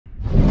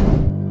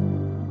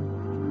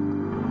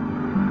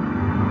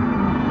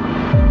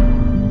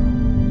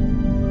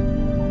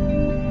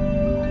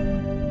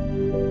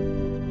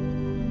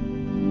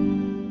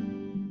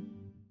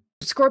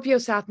Scorpio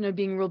South Node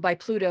being ruled by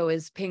Pluto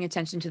is paying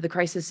attention to the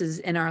crises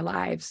in our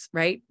lives,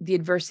 right? The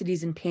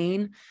adversities and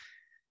pain,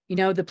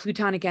 the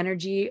Plutonic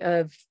energy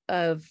of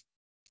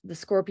the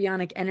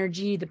Scorpionic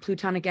energy, the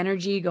Plutonic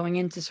energy going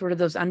into sort of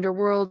those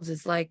underworlds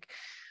is like,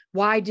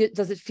 why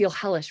does it feel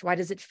hellish? Why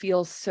does it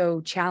feel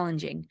so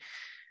challenging?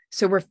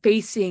 So we're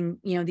facing,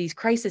 these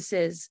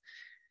crises,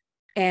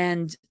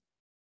 and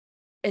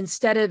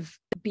instead of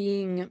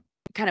being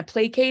kind of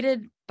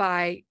placated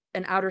by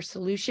an outer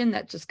solution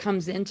that just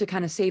comes in to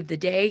kind of save the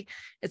day,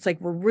 it's like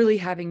we're really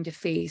having to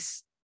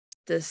face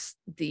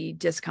the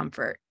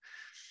discomfort.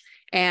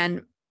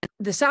 And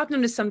the South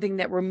Node is something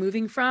that we're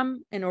moving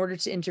from in order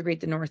to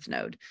integrate the North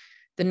Node.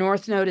 The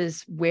North Node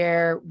is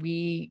where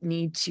we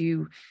need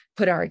to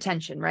put our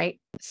attention, right?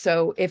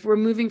 So if we're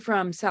moving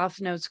from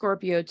South Node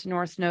Scorpio to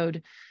North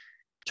Node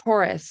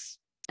Taurus,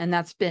 and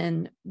that's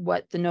been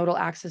what the nodal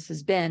axis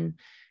has been,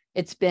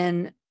 it's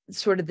been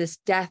sort of this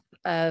death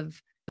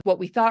of what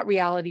we thought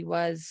reality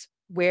was,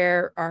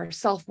 where our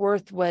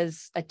self-worth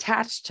was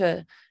attached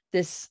to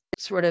this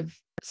sort of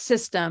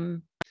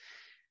system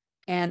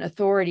and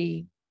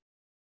authority,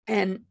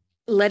 and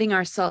letting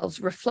ourselves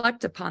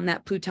reflect upon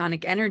that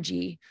Plutonic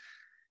energy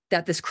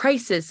that this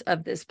crisis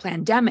of this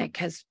pandemic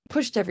has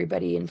pushed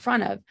everybody in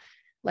front of.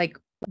 Like,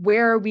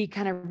 where are we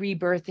kind of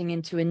rebirthing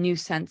into a new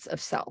sense of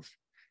self?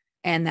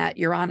 And that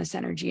Uranus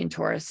energy in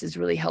Taurus has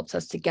really helped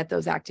us to get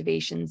those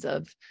activations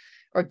of,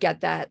 or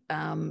get that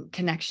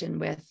connection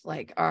with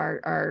like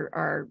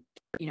our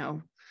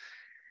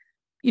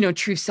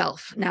true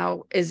self.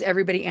 Now, is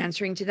everybody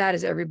answering to that?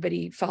 Is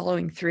everybody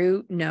following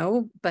through?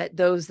 No, but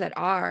those that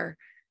are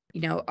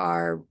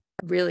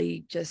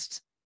really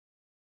just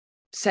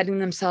setting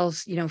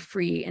themselves,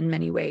 free in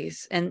many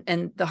ways.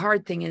 And the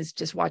hard thing is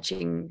just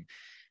watching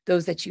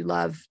those that you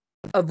love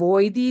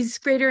avoid these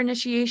greater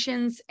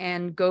initiations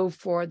and go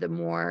for the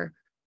more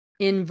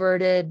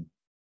inverted,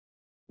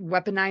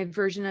 weaponized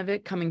version of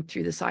it coming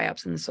through the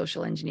psyops and the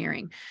social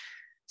engineering.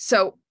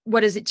 So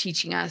what is it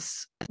teaching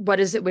us? What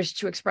does it wish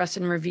to express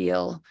and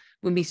reveal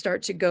when we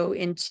start to go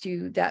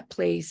into that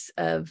place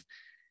of,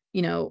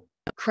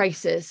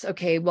 crisis?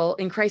 Okay, well,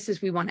 in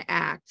crisis, we want to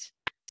act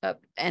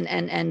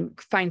and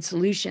find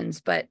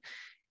solutions. But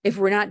if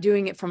we're not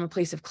doing it from a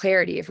place of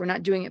clarity, if we're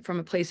not doing it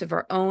from a place of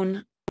our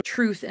own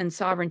truth and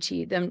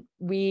sovereignty, then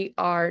we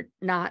are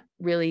not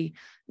really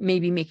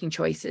maybe making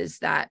choices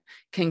that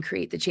can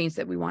create the change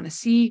that we want to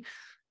see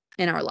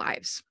in our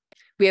lives.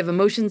 We have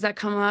emotions that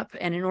come up,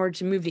 and in order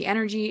to move the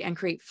energy and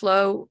create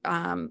flow,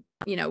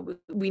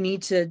 we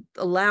need to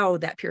allow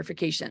that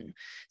purification.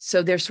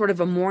 So there's sort of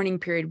a mourning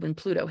period when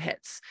Pluto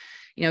hits.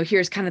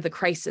 Here's kind of the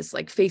crisis,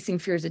 like facing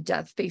fears of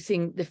death,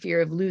 facing the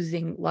fear of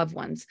losing loved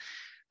ones,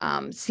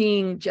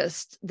 seeing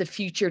just the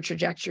future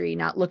trajectory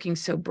not looking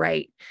so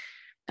bright.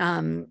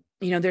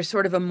 There's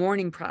sort of a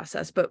mourning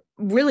process, but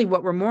really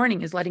what we're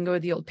mourning is letting go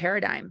of the old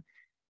paradigm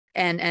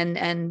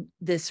and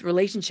this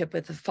relationship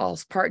with a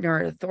false partner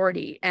or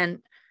authority. And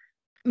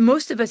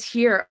most of us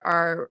here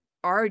are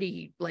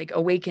already like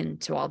awakened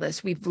to all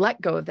this. We've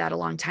let go of that a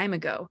long time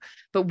ago.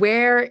 But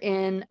where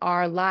in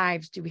our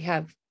lives do we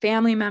have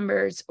family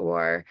members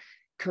or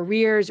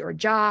careers or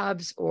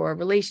jobs or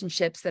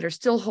relationships that are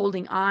still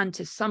holding on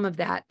to some of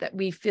that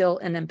we feel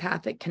an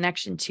empathic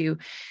connection to,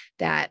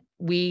 that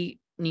we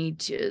need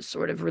to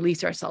sort of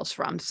release ourselves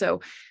from?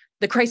 So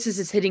the crisis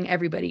is hitting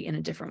everybody in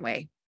a different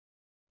way.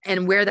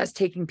 And where that's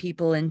taking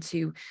people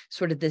into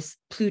sort of this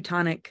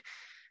Plutonic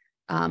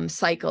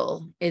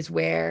cycle is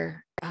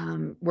where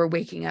we're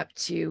waking up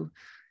to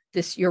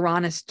this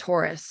Uranus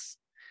Taurus,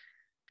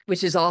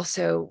 which is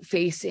also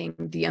facing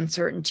the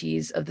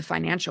uncertainties of the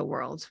financial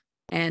world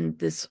and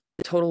this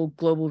total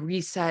global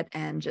reset,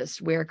 and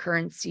just where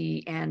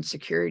currency and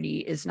security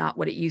is not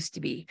what it used to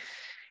be,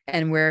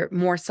 and where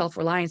more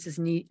self-reliance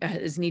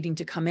is needing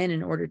to come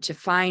in order to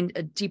find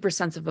a deeper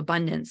sense of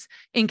abundance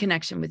in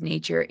connection with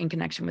nature, in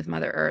connection with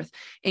Mother Earth,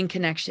 in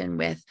connection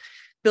with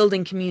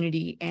building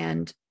community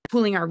and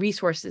pooling our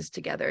resources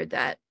together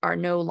that are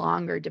no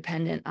longer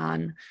dependent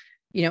on,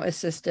 a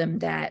system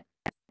that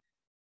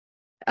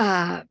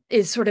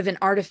is sort of an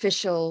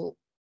artificial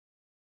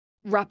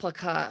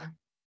replica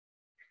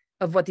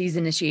of what these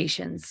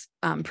initiations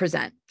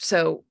present.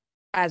 So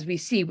as we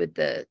see with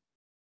the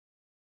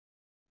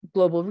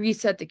global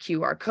reset, the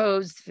QR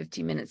codes,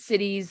 15-minute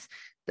cities,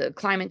 the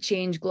climate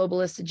change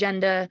globalist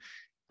agenda,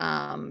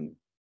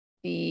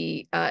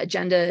 the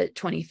Agenda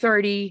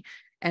 2030,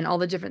 and all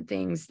the different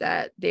things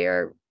that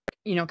they're,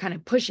 kind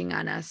of pushing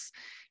on us.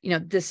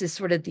 This is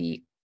sort of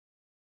the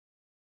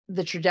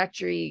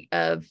trajectory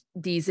of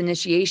these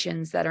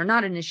initiations that are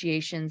not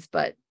initiations,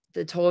 but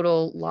the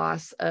total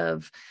loss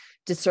of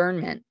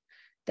discernment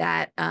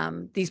that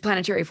these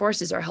planetary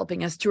forces are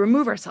helping us to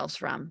remove ourselves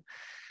from.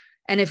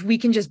 And if we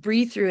can just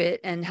breathe through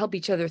it and help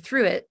each other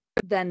through it,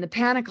 then the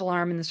panic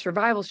alarm and the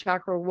survival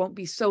chakra won't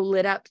be so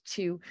lit up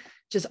to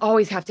just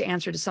always have to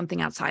answer to something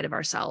outside of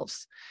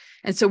ourselves.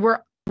 And so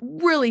we're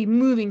really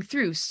moving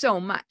through so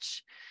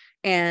much.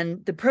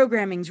 And the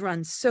programming's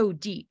run so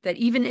deep that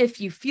even if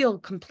you feel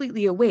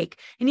completely awake,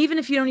 and even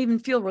if you don't even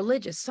feel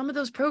religious, some of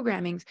those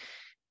programmings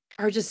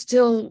are just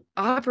still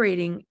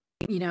operating,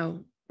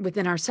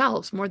 within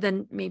ourselves more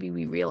than maybe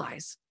we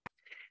realize.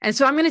 And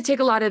so I'm going to take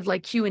a lot of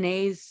like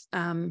Q&As.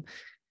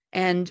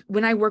 And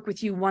when I work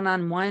with you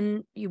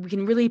one-on-one, we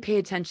can really pay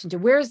attention to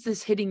where is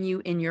this hitting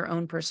you in your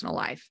own personal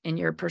life, in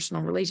your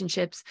personal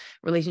relationships,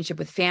 relationship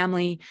with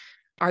family.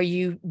 Are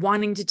you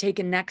wanting to take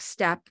a next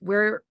step?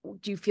 Where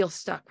do you feel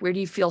stuck? Where do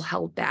you feel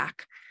held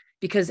back?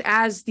 Because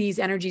as these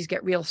energies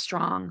get real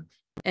strong,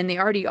 and they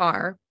already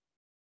are,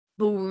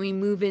 but when we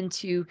move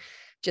into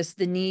just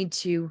the need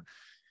to,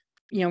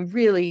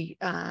 really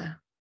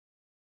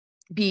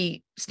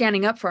be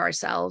standing up for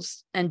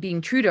ourselves and being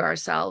true to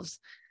ourselves,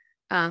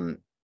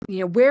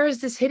 where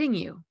is this hitting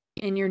you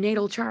in your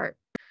natal chart?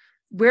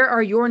 Where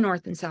are your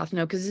north and south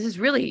node? Because this is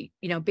really,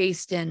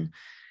 based in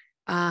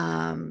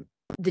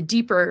the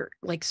deeper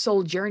like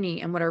soul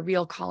journey and what our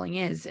real calling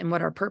is and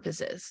what our purpose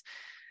is,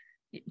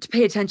 to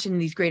pay attention to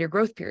these greater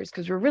growth periods,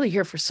 because we're really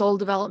here for soul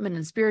development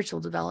and spiritual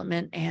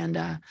development.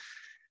 And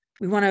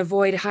we want to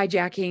avoid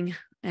hijacking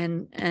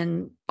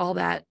and all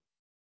that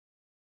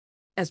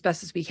as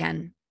best as we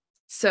can.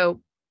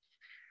 So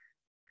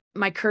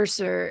my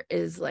cursor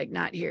is like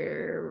not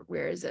here.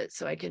 Where is it?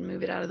 So I can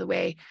move it out of the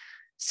way.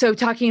 So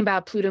talking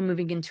about Pluto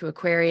moving into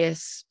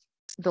Aquarius,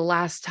 the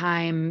last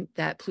time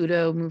that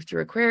Pluto moved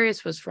through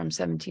Aquarius was from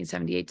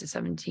 1778 to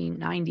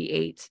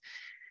 1798.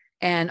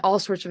 And all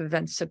sorts of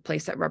events took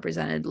place that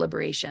represented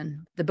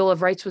liberation. The Bill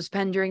of Rights was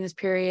penned during this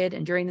period.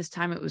 And during this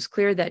time, it was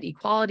clear that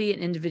equality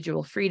and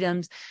individual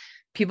freedoms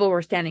people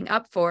were standing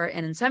up for.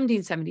 And in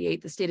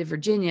 1778, the state of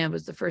Virginia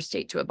was the first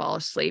state to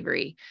abolish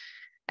slavery.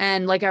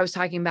 And like I was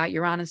talking about,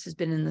 Uranus has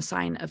been in the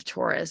sign of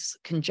Taurus,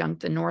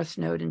 conjunct the North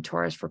Node in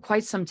Taurus for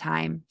quite some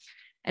time.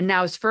 And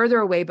now it's further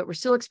away, but we're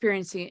still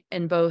experiencing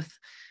in both,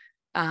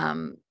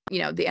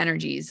 the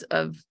energies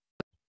of,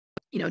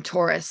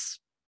 Taurus,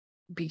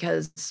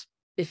 because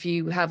if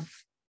you have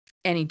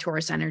any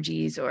Taurus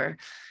energies or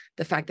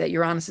the fact that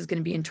Uranus is going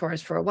to be in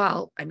Taurus for a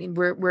while, I mean,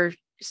 we're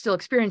still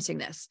experiencing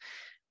this.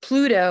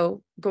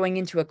 Pluto going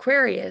into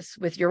Aquarius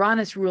with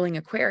Uranus ruling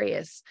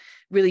Aquarius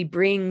really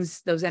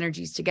brings those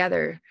energies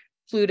together.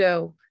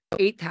 Pluto,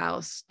 8th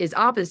house, is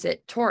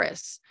opposite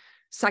Taurus,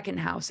 2nd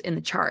house in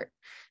the chart.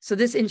 So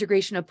this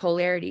integration of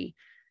polarity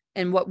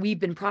and what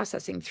we've been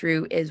processing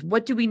through is,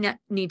 what do we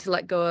need to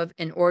let go of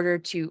in order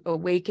to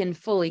awaken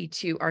fully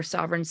to our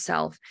sovereign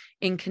self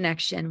in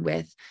connection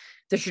with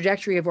the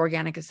trajectory of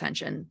organic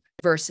ascension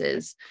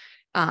versus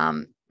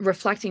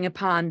reflecting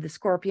upon the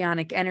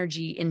scorpionic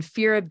energy in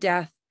fear of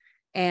death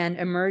and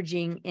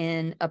emerging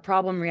in a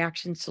problem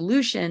reaction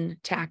solution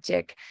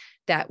tactic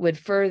that would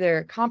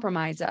further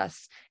compromise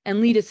us and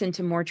lead us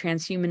into more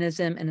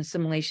transhumanism and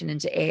assimilation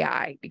into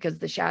AI, because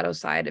the shadow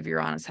side of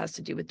Uranus has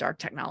to do with dark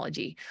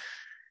technology.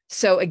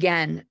 So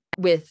again,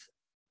 with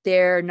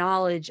their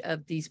knowledge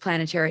of these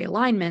planetary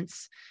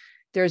alignments,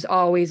 there's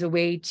always a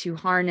way to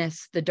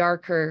harness the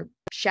darker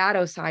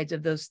shadow sides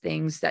of those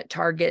things that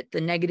target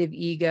the negative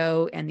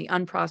ego and the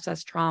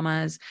unprocessed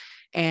traumas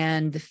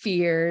and the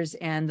fears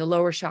and the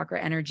lower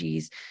chakra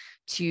energies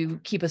to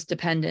keep us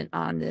dependent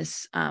on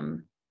this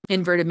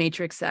inverted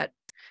matrix that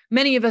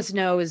many of us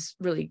know is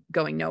really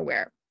going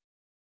nowhere.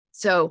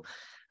 So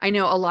I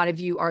know a lot of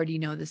you already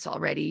know this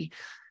already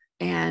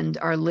and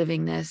are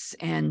living this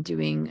and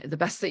doing the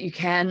best that you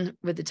can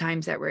with the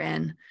times that we're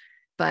in.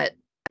 But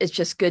it's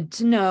just good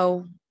to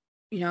know,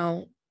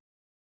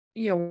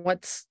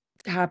 what's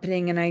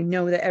happening. And I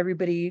know that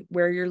everybody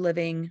where you're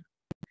living,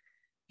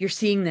 you're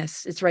seeing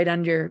this. It's right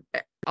under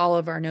all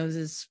of our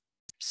noses.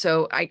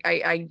 So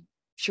I'm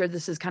sure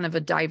this is kind of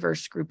a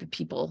diverse group of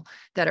people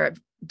that are at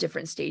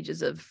different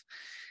stages of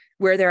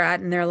where they're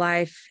at in their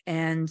life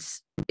and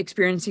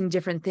experiencing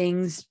different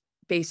things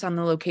based on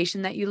the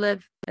location that you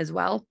live as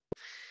well.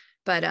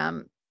 But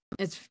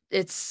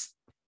it's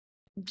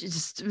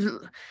just,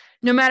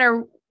 no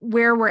matter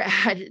where we're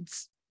at,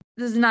 this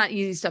is not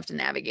easy stuff to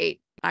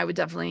navigate, I would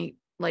definitely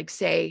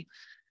say.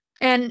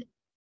 And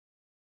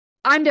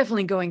I'm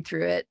definitely going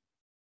through it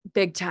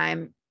big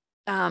time.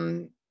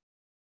 And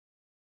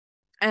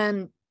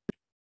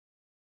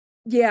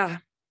yeah,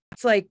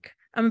 it's like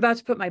I'm about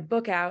to put my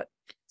book out.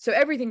 So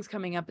everything's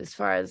coming up as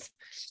far as,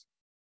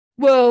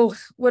 whoa,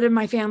 what are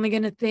my family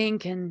going to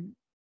think? And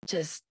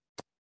just,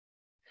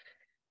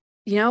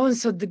 and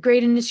so the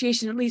great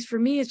initiation, at least for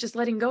me, is just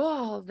letting go of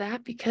all of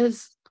that,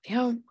 because,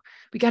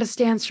 we got to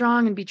stand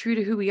strong and be true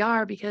to who we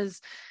are,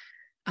 because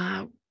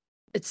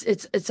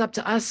it's up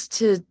to us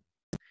to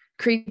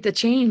create the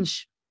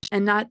change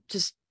and not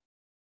just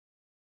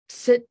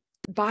sit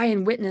by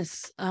and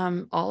witness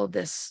all of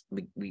this.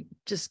 We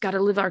just got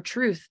to live our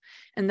truth.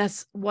 And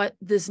that's what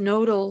this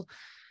nodal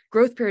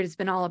growth period has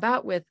been all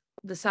about, with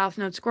the South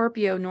Node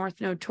Scorpio,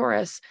 North Node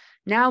Taurus,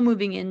 now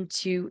moving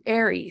into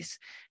Aries.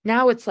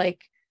 Now it's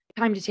like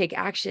time to take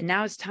action.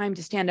 Now it's time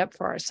to stand up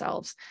for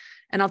ourselves.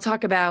 And I'll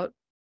talk about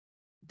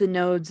the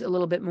nodes a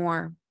little bit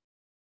more.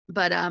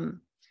 But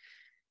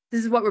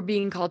this is what we're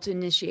being called to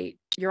initiate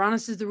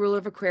Uranus is the ruler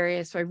of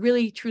Aquarius. So I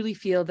really, truly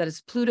feel that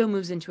as Pluto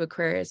moves into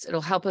Aquarius,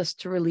 it'll help us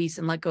to release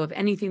and let go of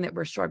anything that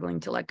we're struggling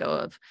to let go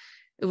of.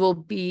 It will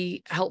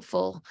be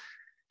helpful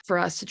for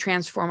us to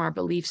transform our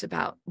beliefs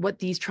about what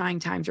these trying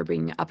times are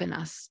bringing up in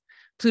us.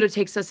 Pluto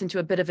takes us into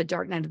a bit of a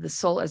dark night of the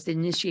soul as the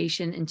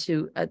initiation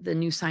into the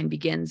new sign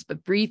begins,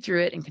 but breathe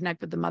through it and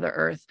connect with the Mother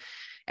Earth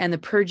and the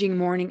purging,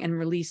 mourning, and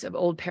release of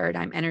old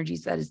paradigm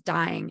energies that is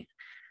dying.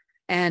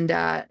 And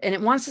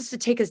it wants us to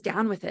take us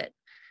down with it.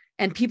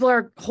 And people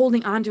are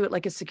holding on to it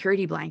like a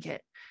security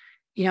blanket.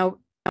 You know,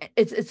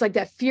 it's like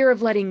that fear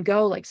of letting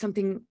go, like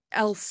something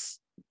else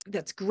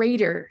that's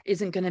greater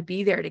isn't going to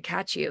be there to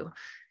catch you.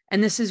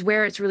 And this is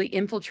where it's really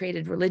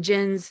infiltrated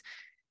religions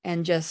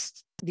and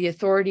just the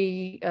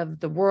authority of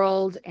the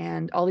world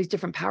and all these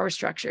different power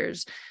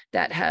structures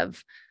that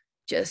have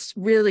just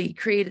really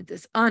created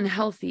this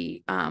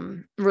unhealthy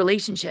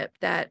relationship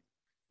that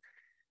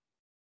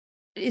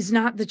is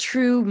not the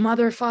true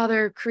mother,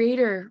 father,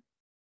 creator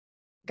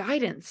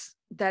guidance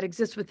that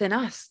exists within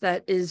us.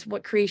 That is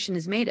what creation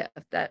is made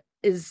of, that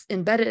is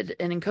embedded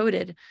and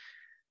encoded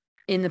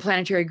in the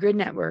planetary grid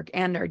network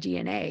and our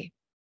DNA.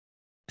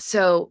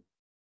 So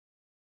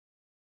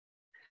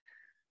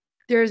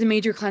there is a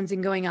major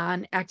cleansing going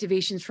on.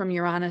 Activations from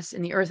Uranus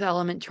in the earth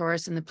element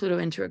Taurus and the Pluto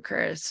into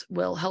Aquarius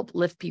will help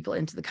lift people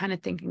into the kind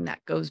of thinking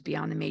that goes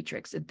beyond the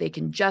matrix, that they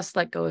can just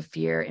let go of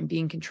fear and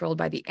being controlled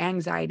by the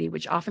anxiety,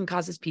 which often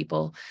causes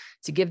people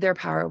to give their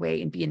power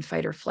away and be in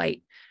fight or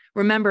flight.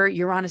 Remember,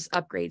 Uranus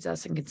upgrades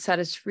us and can set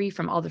us free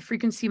from all the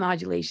frequency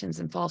modulations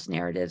and false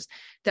narratives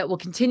that will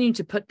continue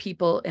to put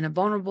people in a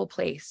vulnerable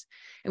place.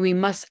 And we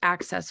must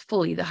access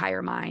fully the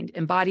higher mind,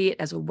 embody it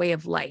as a way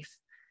of life,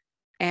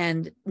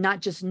 and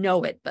not just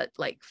know it, but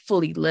like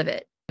fully live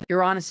it.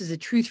 Uranus is a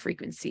truth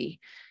frequency,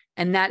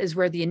 and that is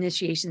where the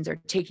initiations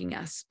are taking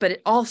us. But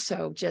it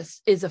also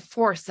just is a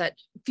force that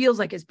feels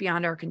like it's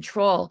beyond our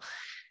control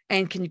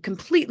and can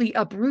completely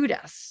uproot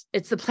us.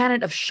 It's the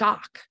planet of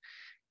shock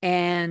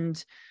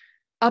and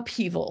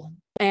upheaval.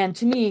 And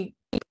to me,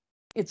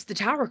 it's the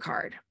Tower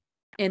card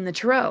in the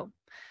Tarot.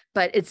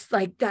 But it's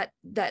like that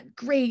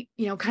great,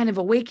 kind of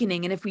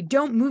awakening. And if we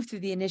don't move through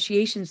the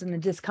initiations and the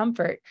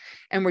discomfort,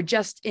 and we're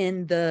just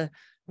in the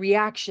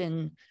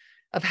reaction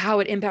of how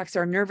it impacts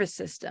our nervous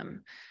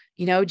system,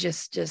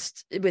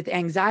 just with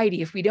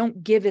anxiety, if we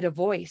don't give it a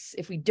voice,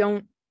 if we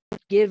don't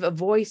give a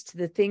voice to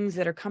the things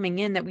that are coming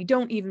in that we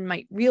don't even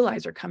might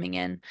realize are coming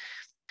in,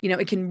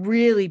 it can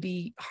really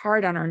be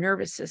hard on our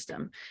nervous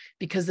system,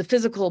 because the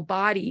physical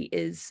body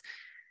is,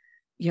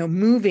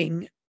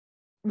 moving,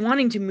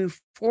 wanting to move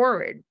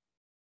forward.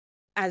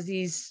 As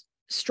these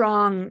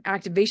strong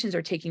activations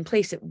are taking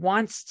place, it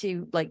wants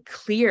to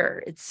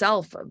clear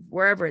itself of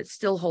wherever it's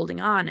still holding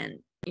on. And,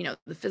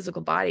 the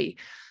physical body,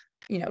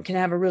 can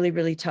have a really,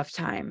 really tough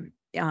time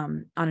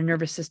on a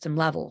nervous system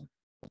level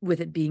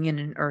with it being in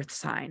an earth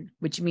sign,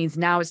 which means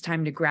now it's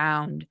time to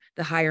ground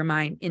the higher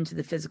mind into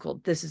the physical.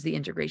 This is the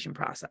integration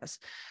process.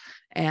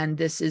 And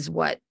this is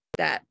what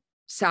that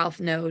South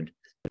Node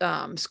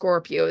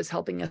Scorpio is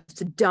helping us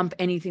to dump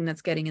anything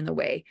that's getting in the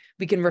way.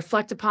 We can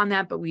reflect upon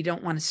that, but we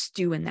don't want to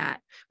stew in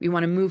that. We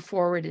want to move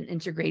forward and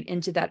integrate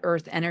into that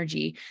earth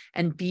energy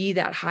and be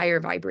that higher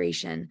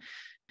vibration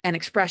and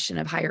expression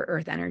of higher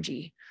earth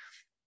energy.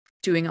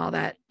 Doing all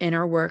that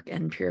inner work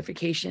and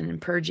purification and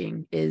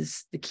purging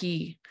is the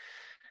key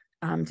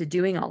to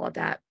doing all of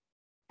that.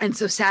 And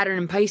so Saturn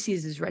in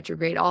Pisces is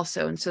retrograde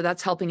also. And so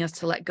that's helping us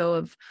to let go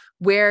of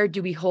where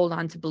do we hold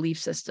on to belief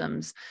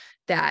systems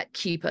that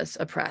keep us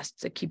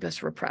oppressed, that keep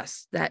us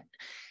repressed, that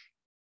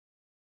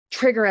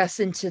trigger us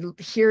into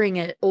hearing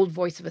an old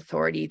voice of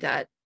authority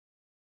that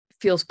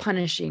feels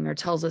punishing or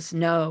tells us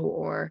no,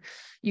 or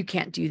you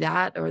can't do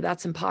that, or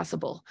that's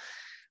impossible.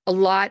 A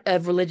lot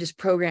of religious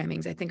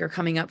programmings, I think, are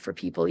coming up for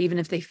people, even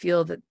if they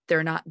feel that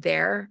they're not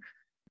there.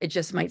 It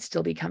just might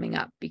still be coming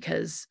up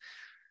because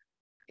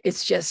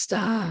it's just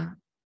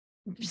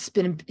it's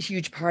been a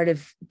huge part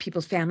of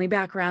people's family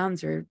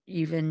backgrounds or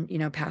even,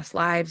 past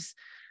lives.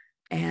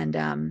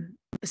 And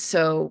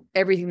so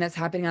everything that's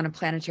happening on a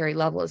planetary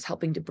level is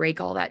helping to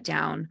break all that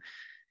down,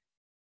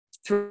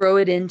 throw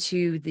it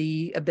into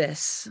the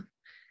abyss,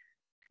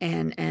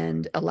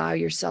 and allow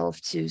yourself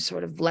to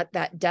sort of let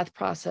that death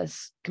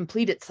process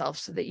complete itself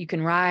so that you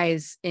can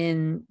rise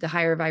in the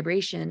higher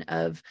vibration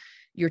of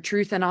your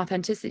truth and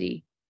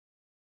authenticity.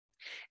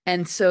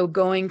 And so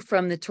going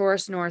from the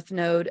Taurus North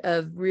Node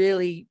of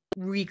really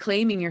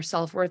reclaiming your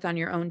self-worth on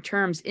your own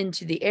terms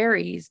into the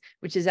Aries,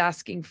 which is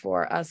asking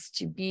for us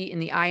to be in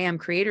the I am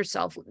creator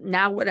self.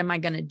 Now, what am I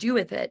going to do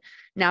with it?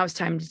 Now it's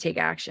time to take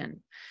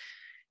action.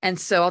 And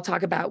so I'll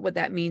talk about what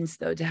that means,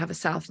 though, to have a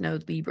South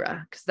Node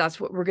Libra, because that's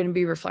what we're going to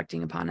be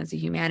reflecting upon as a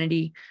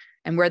humanity.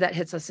 And where that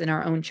hits us in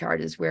our own chart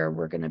is where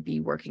we're going to be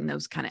working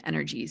those kind of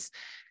energies.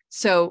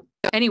 So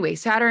anyway,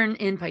 Saturn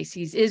in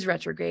Pisces is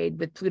retrograde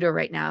with Pluto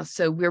right now.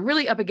 So we're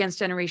really up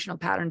against generational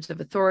patterns of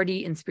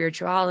authority and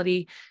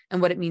spirituality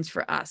and what it means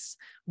for us,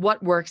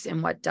 what works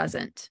and what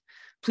doesn't.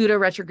 Pluto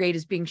retrograde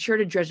is being sure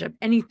to dredge up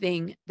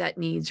anything that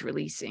needs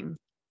releasing.